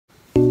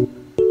Hey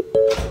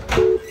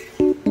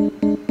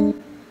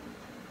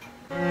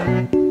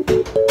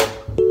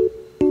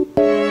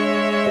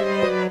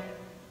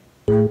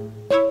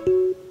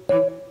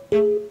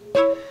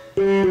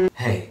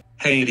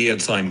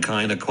idiots, I'm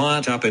kinda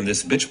quiet up in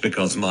this bitch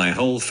because my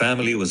whole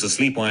family was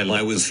asleep while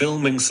I was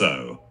filming,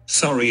 so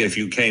sorry if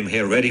you came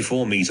here ready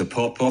for me to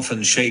pop off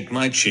and shake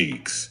my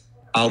cheeks.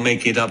 I'll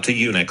make it up to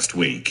you next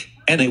week.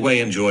 Anyway,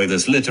 enjoy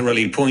this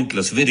literally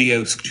pointless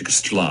video.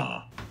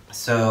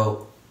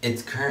 So,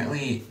 it's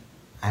currently,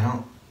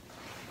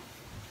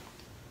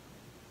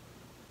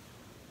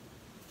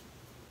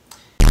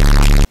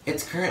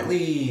 it's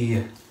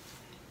currently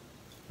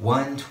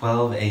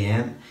 1:12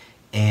 a.m.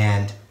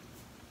 and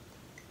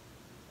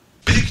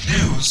big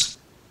news!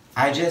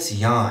 I just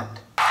yawned.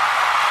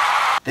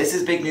 This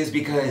is big news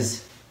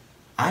because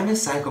I'm a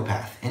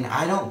psychopath and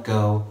I don't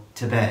go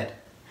to bed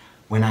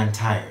when I'm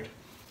tired.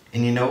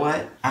 And you know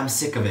what? I'm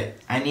sick of it.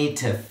 I need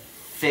to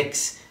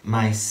fix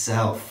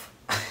myself.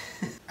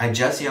 I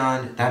just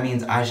yawned. That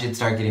means I should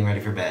start getting ready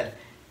for bed.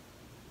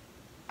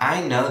 I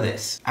know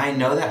this. I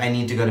know that I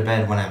need to go to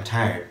bed when I'm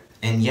tired.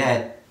 And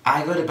yet,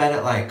 I go to bed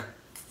at like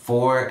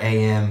 4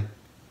 a.m.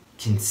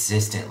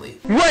 consistently.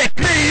 Wake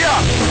me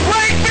up!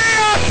 Wake me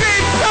up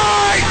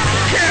inside!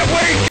 Can't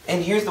wait!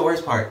 And here's the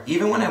worst part.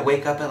 Even when I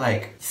wake up at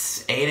like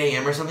 8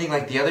 a.m. or something,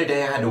 like the other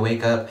day I had to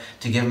wake up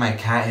to give my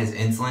cat his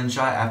insulin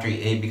shot after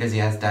he ate because he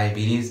has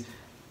diabetes.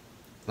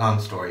 Long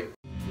story.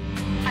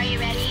 Are you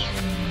ready?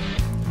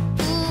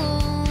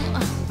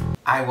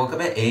 I woke up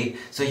at 8,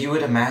 so you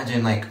would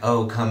imagine like,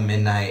 oh, come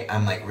midnight,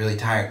 I'm like really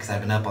tired because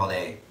I've been up all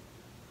day.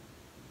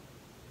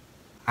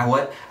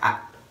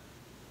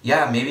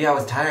 Yeah, maybe I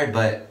was tired,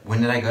 but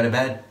when did I go to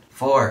bed?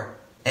 4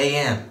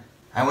 a.m.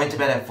 I went to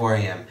bed at 4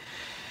 a.m.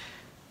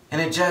 And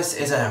it just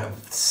is a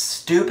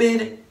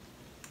stupid...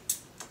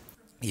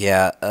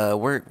 Yeah,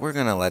 we're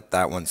gonna let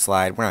that one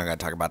slide. We're not gonna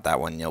talk about that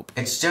one, nope.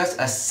 It's just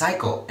a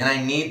cycle, and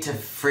I need to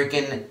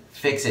freaking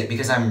fix it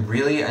because I'm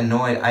really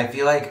annoyed. I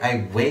feel like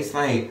I'm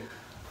wasting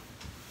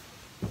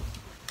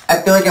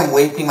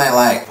my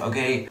life,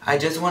 okay? I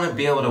just want to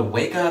be able to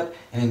wake up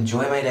and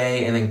enjoy my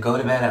day and then go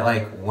to bed at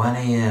like 1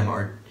 a.m.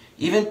 or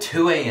even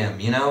 2 a.m.,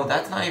 you know?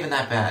 That's not even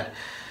that bad.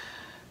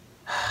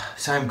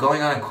 So I'm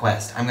going on a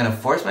quest. I'm gonna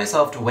force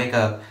myself to wake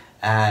up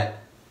at...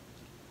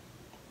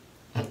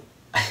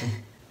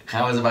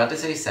 I was about to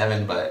say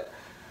 7, but...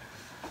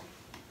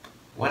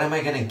 what am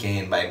I gonna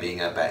gain by being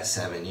up at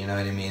 7, you know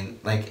what I mean?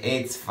 Like,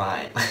 8's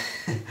fine.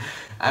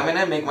 I'm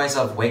gonna make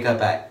myself wake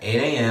up at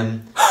 8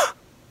 a.m.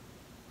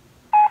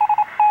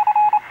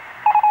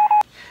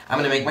 I'm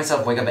gonna make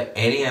myself wake up at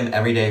 8 a.m.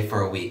 every day for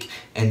a week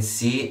and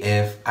see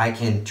if I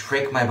can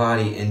trick my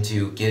body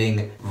into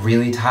getting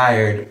really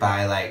tired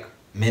by like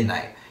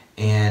midnight.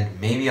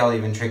 And maybe I'll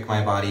even trick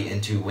my body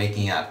into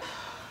waking up.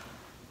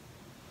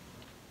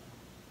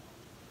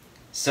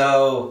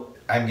 So,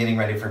 I'm getting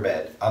ready for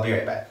bed. I'll be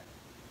right back.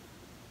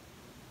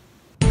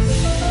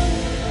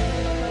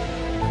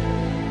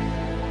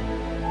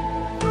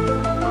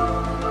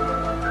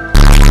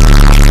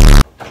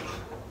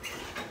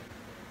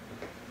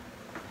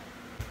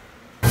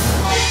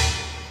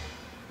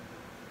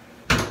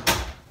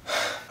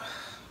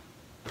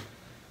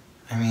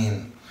 I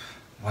mean,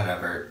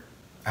 whatever.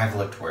 I've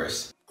looked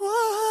worse.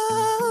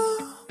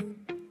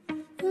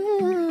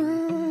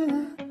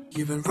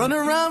 You've been running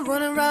around,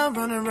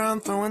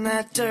 throwing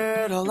that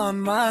dirt all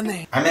on my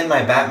name. I'm in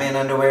my Batman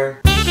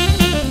underwear.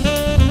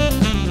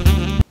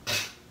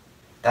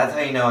 That's how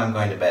you know I'm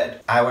going to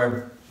bed. I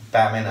wear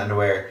Batman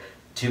underwear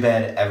to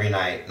bed every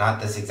night.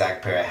 Not this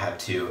exact pair, I have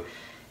two.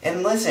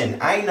 And listen,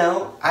 I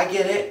know, I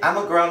get it. I'm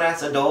a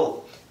grown-ass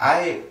adult.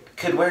 I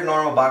could wear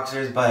normal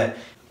boxers, but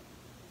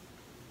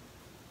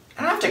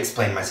I don't have to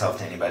explain myself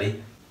to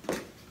anybody.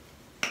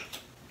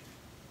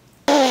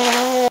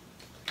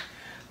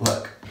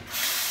 Look.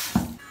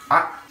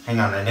 Hang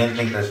on, I didn't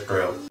think this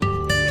through.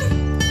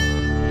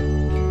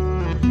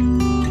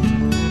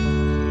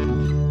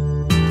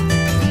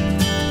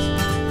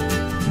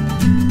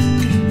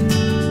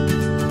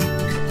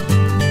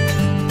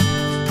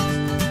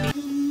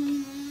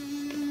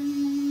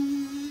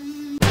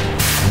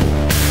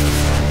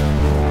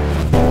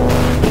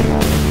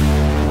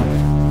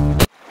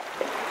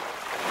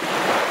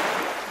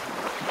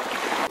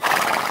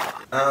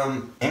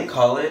 In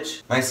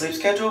college, my sleep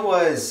schedule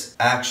was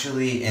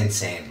actually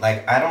insane.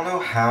 Like, I don't know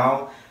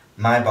how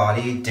my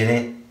body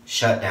didn't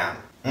shut down.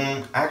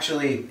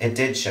 Actually, it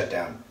did shut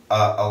down.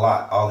 A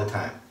lot, all the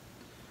time.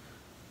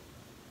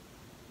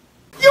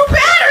 You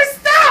better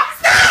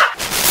stop!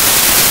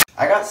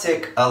 I got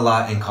sick a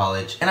lot in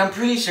college, and I'm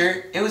pretty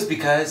sure it was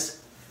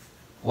because,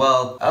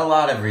 well, a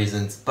lot of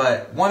reasons,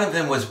 but one of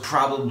them was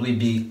probably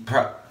because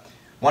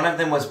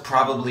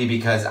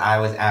I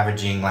was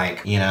averaging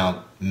like, you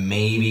know,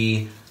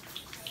 maybe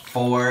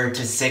 4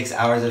 to 6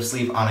 hours of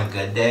sleep on a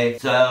good day.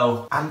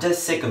 So I'm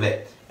just sick of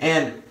it.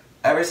 And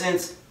ever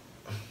since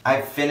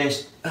I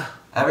finished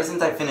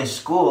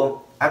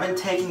school, I've been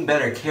taking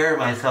better care of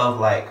myself.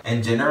 Like,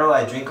 in general,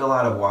 I drink a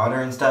lot of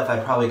water and stuff. I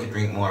probably could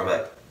drink more,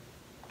 but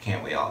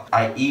Can't we all?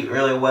 I eat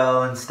really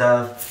well and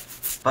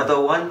stuff. But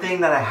the one thing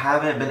that I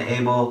haven't been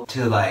able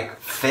to like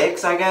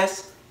fix, I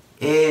guess,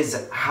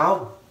 is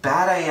how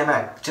bad I am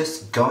at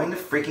just going to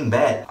freaking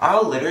bed.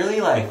 I'll literally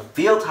like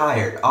feel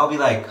tired. I'll be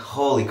like,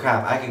 holy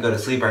crap, I could go to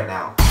sleep right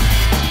now.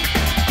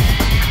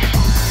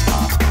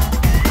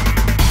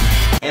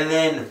 And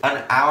then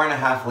an hour and a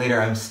half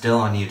later, I'm still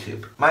on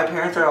YouTube. My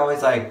parents are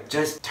always like,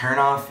 just turn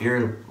off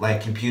your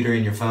like computer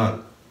and your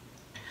phone.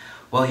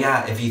 Well,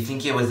 yeah, if you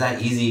think it was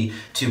that easy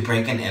to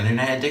break an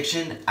internet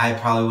addiction, I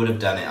probably would have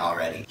done it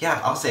already. Yeah,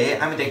 I'll say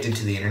it, I'm addicted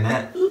to the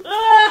internet.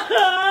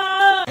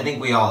 I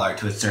think we all are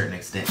to a certain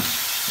extent.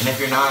 And if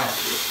you're not,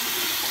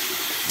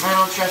 I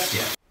don't trust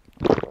you.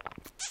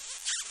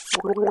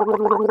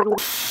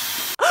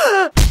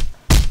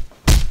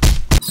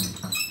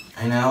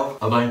 I know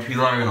a bunch of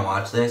people are gonna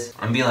watch this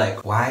and be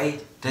like, why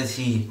does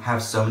he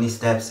have so many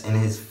steps in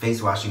his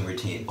face washing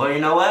routine? Well, you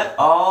know what?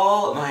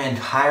 All my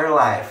entire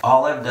life,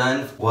 all I've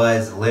done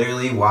was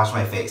literally wash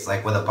my face,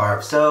 like with a bar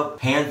of soap,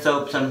 hand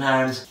soap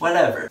sometimes,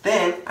 whatever.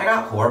 Then I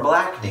got horrible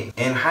acne.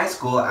 In high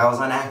school, I was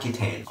on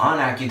Accutane. On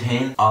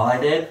Accutane, all I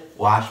did,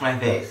 wash my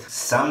face.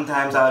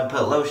 Sometimes I would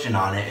put lotion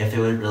on it if it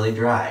was really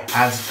dry.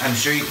 As I'm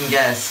sure you can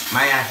guess,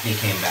 my acne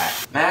came back.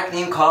 My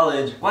acne in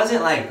college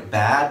wasn't like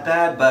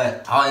bad,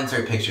 but I'll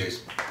insert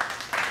pictures.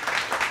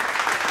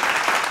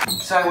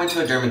 So I went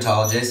to a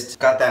dermatologist,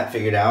 got that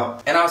figured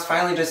out, and I was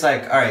finally just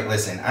like, alright,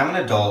 listen, I'm an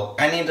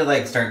adult, I need to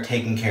like start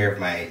taking care of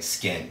my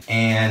skin.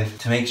 And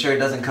to make sure it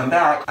doesn't come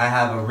back, I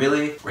have a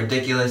really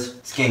ridiculous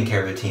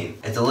skincare routine.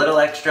 It's a little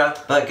extra,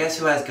 but guess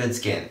who has good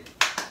skin?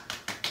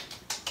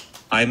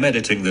 I'm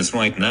editing this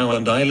right now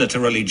and I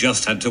literally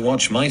just had to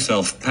watch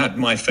myself pat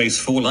my face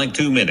for like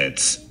 2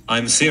 minutes.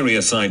 I'm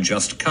serious, I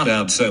just cut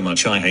out so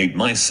much I hate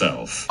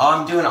myself.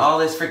 I'm doing all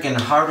this freaking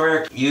hard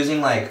work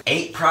using like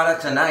 8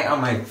 products a night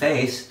on my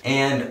face,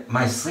 and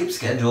my sleep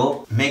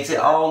schedule makes it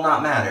all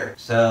not matter.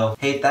 So,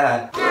 hate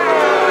that.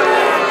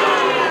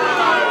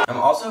 I'm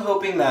also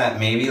hoping that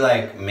maybe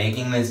like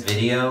making this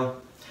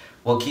video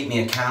will keep me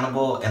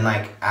accountable and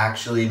like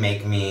actually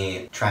make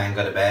me try and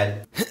go to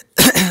bed.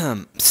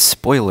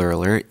 Spoiler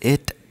alert,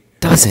 it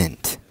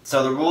doesn't.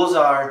 So the rules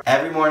are,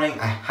 every morning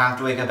I have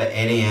to wake up at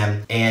 8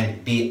 a.m.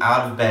 and be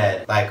out of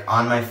bed, like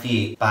on my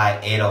feet, by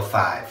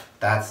 8:05.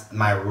 That's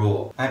my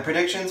rule. My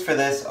predictions for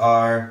this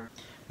are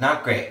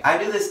not great. I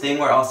do this thing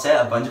where I'll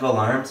set a bunch of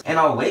alarms and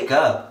I'll wake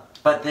up,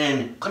 but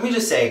then, let me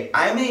just say,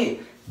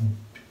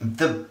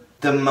 the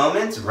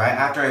moments right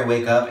after I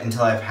wake up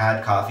until I've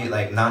had coffee,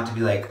 like not to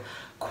be like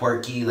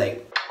quirky,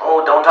 like,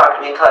 oh, don't talk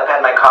to me until I've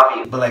had my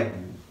coffee, but like,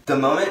 the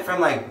moment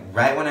from like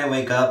right when I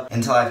wake up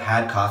until I've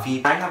had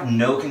coffee, I have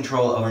no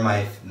control over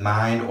my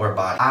mind or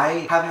body.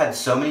 I have had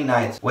so many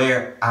nights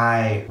where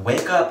I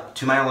wake up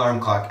to my alarm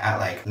clock at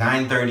like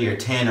 9:30 or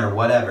 10 or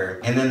whatever,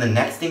 and then the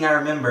next thing I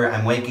remember,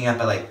 I'm waking up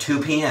at like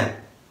 2 p.m.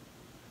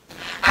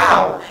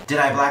 How did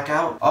I black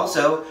out?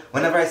 Also,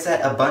 whenever I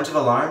set a bunch of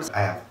alarms,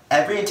 I have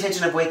every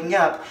intention of waking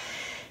up,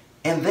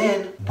 and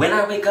then when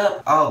I wake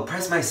up, I'll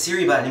press my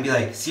Siri button and be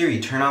like, Siri,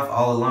 turn off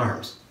all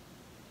alarms.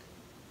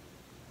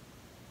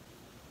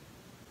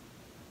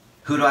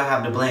 Who do I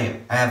have to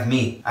blame? I have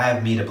me. I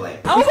have me to blame.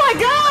 Oh my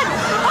god!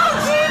 Oh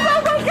jeez!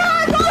 Oh my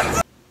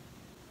god!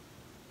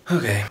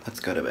 Okay,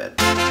 let's go to bed.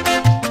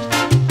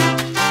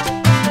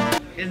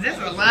 Is this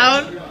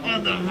allowed?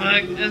 What the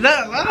fuck? Is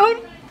that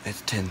allowed?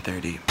 It's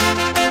 10:30.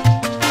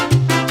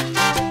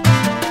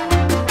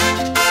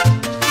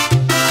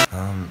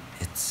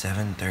 It's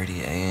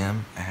 7:30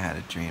 a.m. I had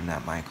a dream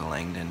that Michael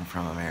Langdon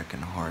from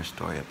American Horror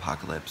Story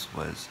Apocalypse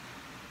was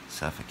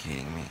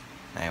suffocating me.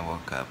 And I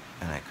woke up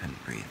and I couldn't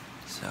breathe.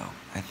 So,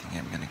 I think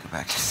I'm gonna go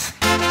back to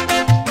sleep.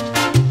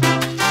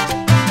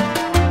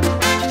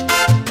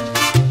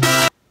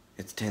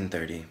 It's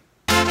 10:30.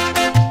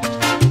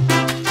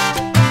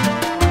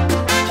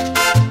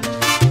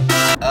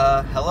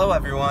 Hello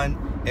everyone.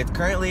 It's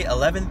currently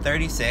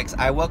 11:36.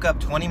 I woke up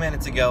 20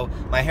 minutes ago.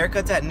 My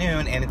haircut's at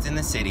noon and it's in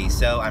the city,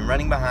 so I'm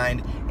running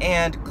behind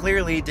and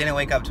clearly didn't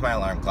wake up to my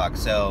alarm clock,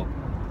 so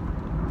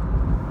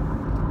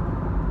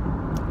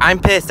I'm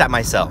pissed at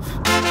myself.